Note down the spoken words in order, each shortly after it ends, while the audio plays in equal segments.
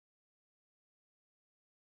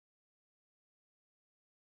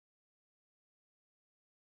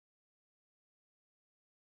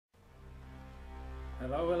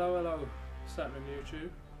Hello, Satman YouTube,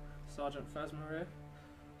 Sergeant Phasma here.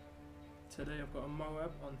 Today I've got a MOAB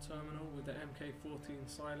on terminal with the MK14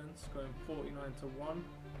 silence going 49 to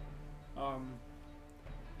 1.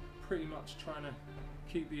 Pretty much trying to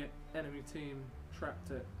keep the enemy team trapped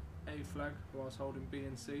at A flag whilst holding B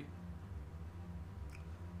and C.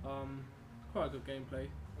 Quite a good gameplay.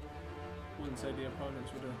 Wouldn't say the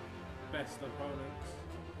opponents were the best opponents,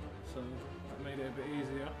 so that made it a bit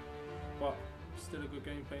easier, but still a good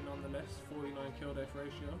gameplay nonetheless. 49 kill death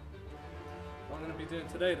ratio. What I'm going to be doing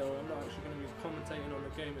today though, I'm not actually going to be commentating on the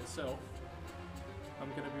game itself. I'm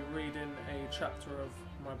going to be reading a chapter of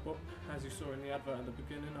my book. As you saw in the advert at the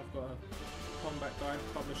beginning, I've got a combat guide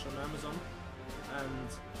published on Amazon, and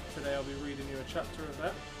today I'll be reading you a chapter of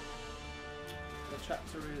that. The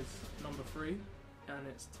chapter is number 3 and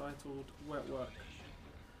it's titled Wet Work.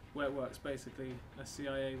 Wet Work's basically a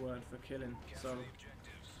CIA word for killing, so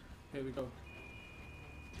here we go.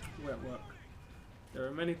 Wet work. There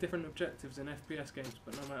are many different objectives in FPS games,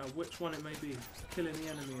 but no matter which one it may be, killing the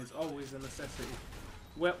enemy is always a necessity.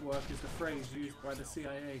 Wet work is the phrase used by the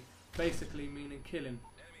CIA, basically meaning killing.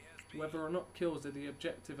 Whether or not kills are the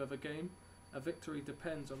objective of a game, a victory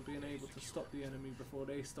depends on being able to stop the enemy before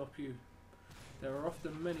they stop you. There are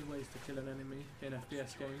often many ways to kill an enemy in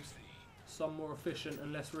FPS games, some more efficient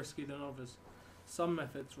and less risky than others. Some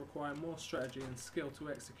methods require more strategy and skill to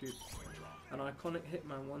execute. An iconic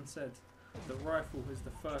hitman once said, "The rifle is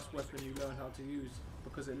the first weapon you learn how to use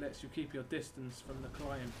because it lets you keep your distance from the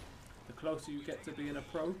client. The closer you get to being a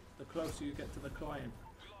pro, the closer you get to the client.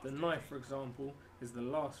 The knife, for example, is the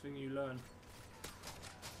last thing you learn."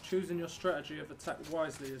 Choosing your strategy of attack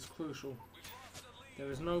wisely is crucial.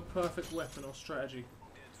 There is no perfect weapon or strategy.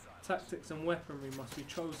 Tactics and weaponry must be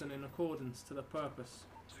chosen in accordance to the purpose.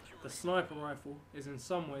 The sniper rifle is in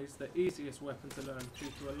some ways the easiest weapon to learn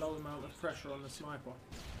due to a low amount of pressure on the sniper.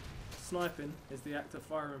 Sniping is the act of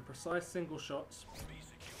firing precise single shots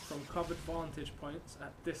from covered vantage points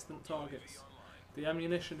at distant targets. The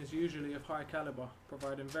ammunition is usually of high caliber,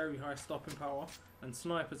 providing very high stopping power, and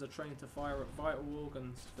snipers are trained to fire at vital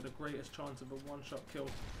organs for the greatest chance of a one-shot kill.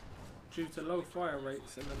 Due to low fire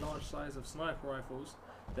rates and the large size of sniper rifles,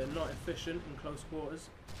 they're not efficient in close quarters.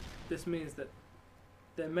 This means that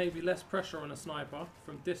there may be less pressure on a sniper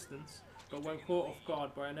from distance, but when caught off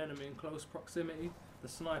guard by an enemy in close proximity, the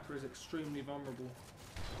sniper is extremely vulnerable.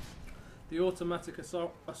 The automatic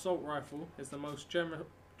assault rifle is the most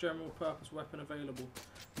general purpose weapon available,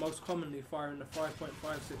 most commonly firing the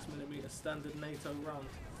 5.56mm standard NATO round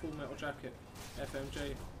full metal jacket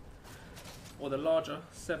FMJ, or the larger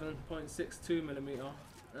 7.62mm,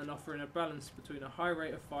 and offering a balance between a high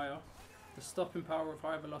rate of fire, the stopping power of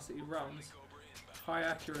high velocity rounds, high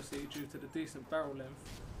accuracy due to the decent barrel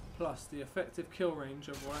length, plus the effective kill range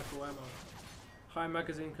of rifle ammo, high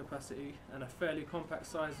magazine capacity, and a fairly compact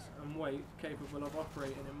size and weight capable of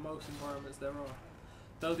operating in most environments there are.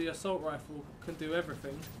 Though the assault rifle can do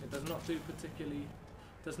everything, it does not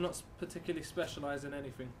particularly specialise in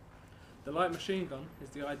anything. The light machine gun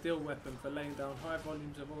is the ideal weapon for laying down high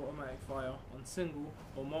volumes of automatic fire on single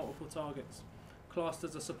or multiple targets. Classed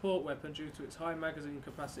as a support weapon due to its high magazine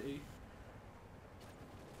capacity,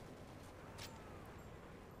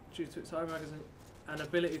 and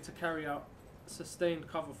ability to carry out sustained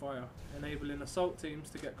cover fire, enabling assault teams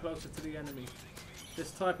to get closer to the enemy.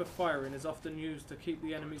 This type of firing is often used to keep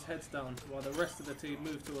the enemy's heads down while the rest of the team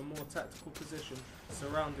move to a more tactical position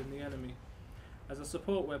surrounding the enemy. As a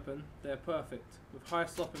support weapon, they are perfect, with high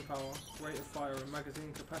stopping power, rate of fire and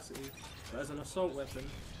magazine capacity, but as an assault weapon,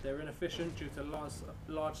 they are inefficient due to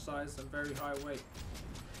large size and very high weight.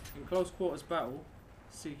 In close quarters battle,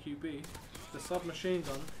 CQB, the submachine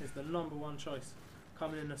gun is the #1 choice,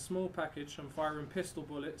 coming in a small package and firing pistol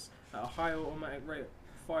bullets at a high automatic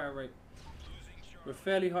fire rate. With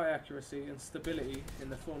fairly high accuracy and stability in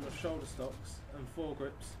the form of shoulder stocks and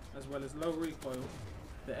foregrips, as well as low recoil,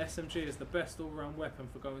 the SMG is the best all-round weapon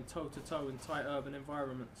for going toe-to-toe in tight urban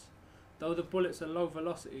environments. Though the bullets are low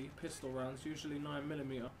velocity pistol rounds, usually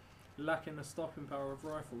 9mm, lacking the stopping power of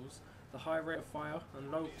rifles, the high rate of fire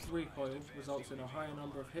and low recoil results in a higher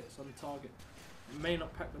number of hits on target. It may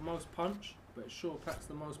not pack the most punch, but it sure packs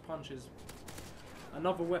the most punches.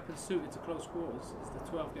 Another weapon suited to close quarters is the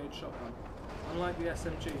 12-gauge shotgun. Unlike the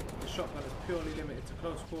SMG, the shotgun is purely limited to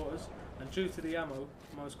close quarters, and due to the ammo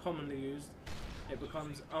most commonly used, it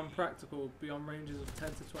becomes unpractical beyond ranges of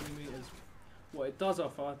 10 to 20 meters. What it does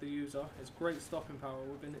offer the user is great stopping power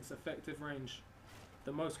within its effective range.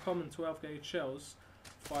 The most common 12-gauge shells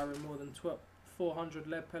firing more than 400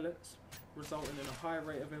 lead pellets, resulting in a high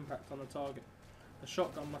rate of impact on the target. The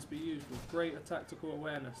shotgun must be used with greater tactical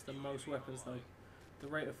awareness than most weapons though. the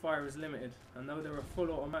rate of fire is limited, and though there are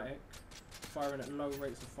full automatic, firing at low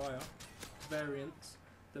rates of fire, variants,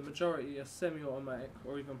 the majority are semi-automatic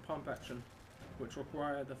or even pump action, which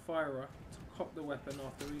require the firer to cock the weapon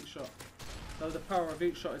after each shot. Though the power of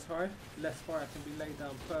each shot is high, less fire can be laid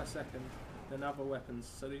down per second than other weapons,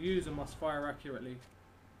 so the user must fire accurately,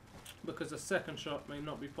 because a second shot may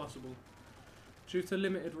not be possible. Due to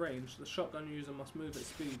limited range, the shotgun user must move at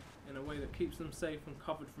speed in a way that keeps them safe and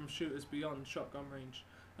covered from shooters beyond shotgun range,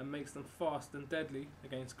 and makes them fast and deadly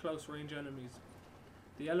against close range enemies.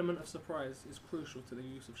 The element of surprise is crucial to the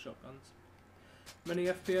use of shotguns. Many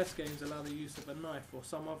FPS games allow the use of a knife or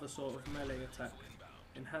some other sort of melee attack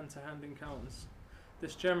in hand-to-hand encounters.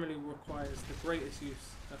 This generally requires the greatest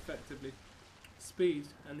use effectively. Speed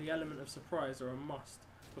and the element of surprise are a must,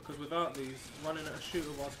 because without these, running at a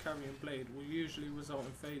shooter whilst carrying blade will usually result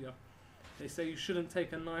in failure. They say you shouldn't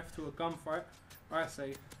take a knife to a gunfight. I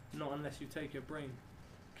say not unless you take your brain.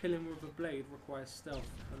 Killing with a blade requires stealth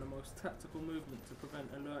and the most tactical movement to prevent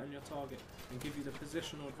alerting your target and give you the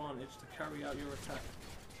positional advantage to carry out your attack.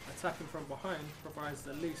 Attacking from behind provides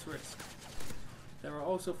the least risk. There are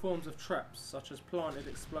also forms of traps, such as planted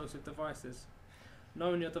explosive devices.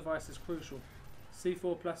 Knowing your device is crucial.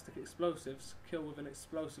 C4 plastic explosives, kill with an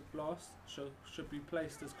explosive blast, should be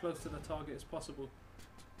placed as close to the target as possible.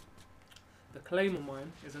 The Claymore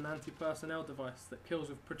mine is an anti-personnel device that kills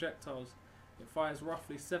with projectiles. It fires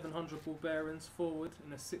roughly 700 ball bearings forward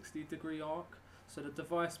in a 60-degree arc, so the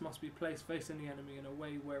device must be placed facing the enemy in a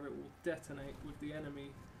way where it will detonate with the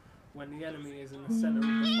enemy when the enemy is in the centre of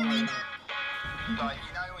the firing arc. Like,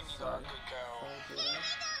 you know when you got a good girl.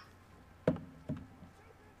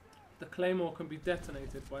 The Claymore can be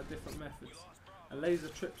detonated by different methods. A laser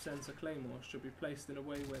trip sensor Claymore should be placed in a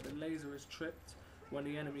way where the laser is tripped when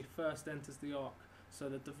the enemy first enters the arc, so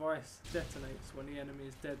the device detonates when the enemy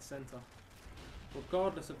is dead center.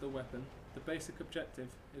 Regardless of the weapon, the basic objective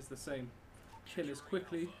is the same. Kill as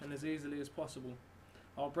quickly and as easily as possible.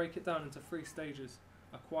 I'll break it down into 3 stages.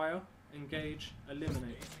 Acquire, engage,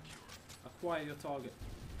 eliminate. Acquire your target.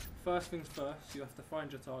 First things first, you have to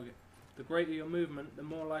find your target. The greater your movement, the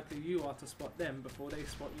more likely you are to spot them before they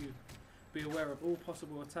spot you. Be aware of all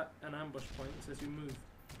possible attack and ambush points as you move.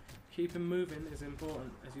 Keeping moving is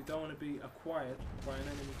important, as you don't want to be acquired by an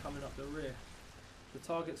enemy coming up the rear. The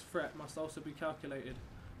target's threat must also be calculated.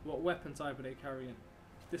 What weapon type are they carrying?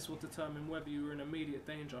 This will determine whether you are in immediate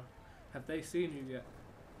danger. Have they seen you yet?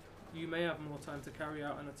 You may have more time to carry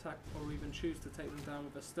out an attack or even choose to take them down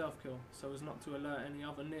with a stealth kill so as not to alert any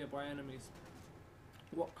other nearby enemies.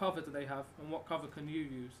 What cover do they have, and what cover can you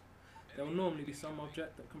use? There will normally be some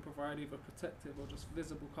object that can provide either protective or just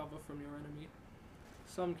visible cover from your enemy.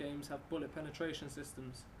 Some games have bullet penetration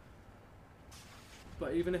systems,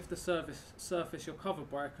 but even if the surface you're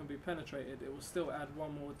covered by can be penetrated, it will still add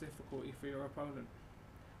one more difficulty for your opponent.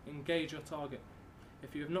 Engage your target.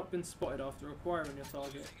 If you have not been spotted after acquiring your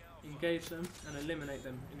target, engage them and eliminate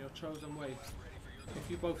them in your chosen way.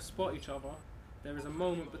 If you both spot each other, there is a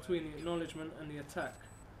moment between the acknowledgement and the attack.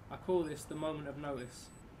 I call this the moment of notice.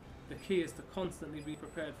 The key is to constantly be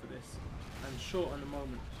prepared for this and shorten the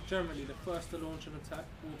moment. Generally, the first to launch an attack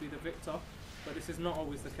will be the victor, but this is not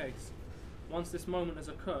always the case. Once this moment has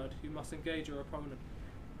occurred, you must engage your opponent.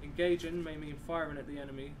 Engaging may mean firing at the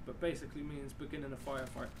enemy, but basically means beginning a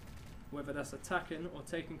firefight. Whether that's attacking or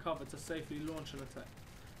taking cover to safely launch an attack.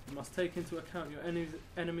 You must take into account your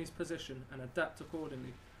enemy's position and adapt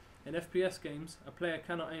accordingly. In FPS games, a player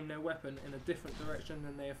cannot aim their weapon in a different direction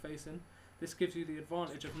than they are facing. This gives you the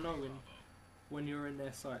advantage of knowing when you're in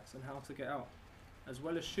their sights and how to get out. As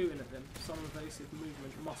well as shooting at them, some evasive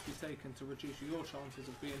movement must be taken to reduce your chances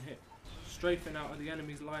of being hit. Strafing out of the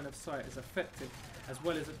enemy's line of sight is effective, as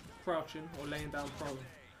well as crouching or laying down prone,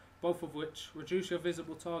 both of which reduce your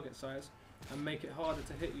visible target size and make it harder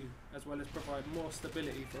to hit you, as well as provide more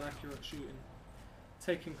stability for accurate shooting.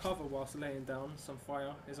 Taking cover whilst laying down some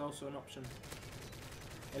fire is also an option.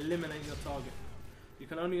 Eliminate your target. You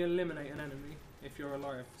can only eliminate an enemy if you're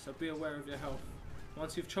alive, so be aware of your health.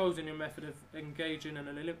 Once you've chosen your method of engaging and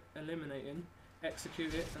eliminating,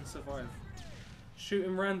 execute it and survive.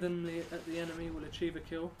 Shooting randomly at the enemy will achieve a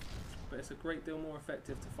kill, but it's a great deal more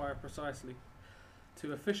effective to fire precisely.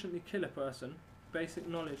 To efficiently kill a person, basic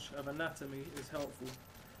knowledge of anatomy is helpful.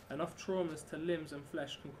 Enough traumas to limbs and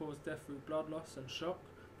flesh can cause death through blood loss and shock,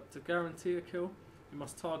 but to guarantee a kill, you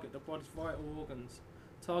must target the body's vital organs.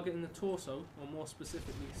 Targeting the torso, or more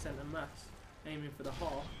specifically center mass, aiming for the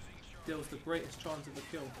heart, deals the greatest chance of a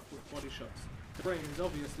kill with body shots. The brain is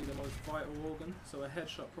obviously the most vital organ, so a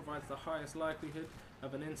headshot provides the highest likelihood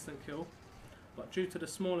of an instant kill, but due to the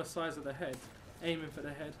smaller size of the head, aiming for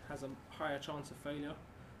the head has a higher chance of failure,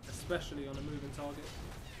 especially on a moving target.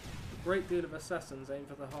 A great deal of assassins aim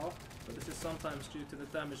for the heart, but this is sometimes due to the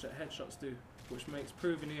damage that headshots do, which makes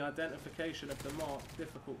proving the identification of the mark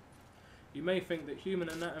difficult. You may think that human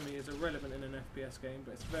anatomy is irrelevant in an FPS game,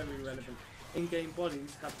 but it's very relevant. In-game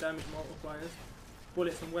bodies have damage multipliers.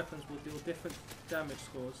 Bullets and weapons will deal different damage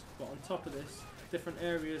scores, but on top of this, different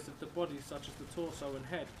areas of the body such as the torso and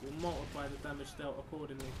head will multiply the damage dealt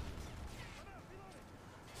accordingly.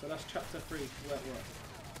 So that's chapter 3, wet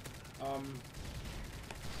work.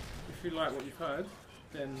 If you like what you've heard,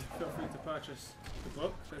 then feel free to purchase the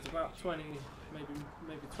book. There's about 20,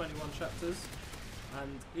 maybe 21 chapters,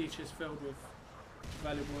 and each is filled with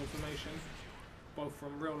valuable information, both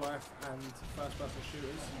from real life and first person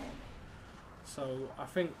shooters. So I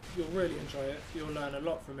think you'll really enjoy it, you'll learn a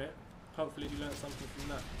lot from it. Hopefully you learned something from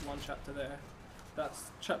that one chapter there.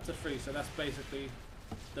 That's chapter 3, so that's basically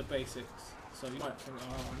the basics. So you might think,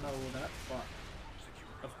 oh, I know all that, but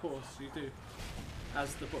of course you do.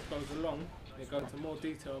 As the book goes along, it goes into more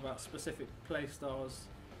detail about specific play styles,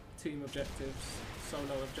 team objectives,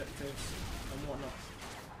 solo objectives and whatnot.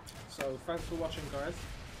 So thanks for watching, guys.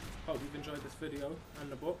 Hope you've enjoyed this video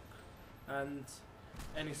and the book, and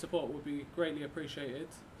any support would be greatly appreciated.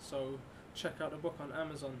 So check out the book on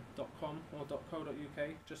Amazon.com or .co.uk.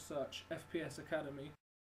 Just search FPS Academy.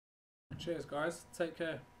 Cheers, guys. Take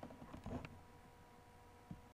care.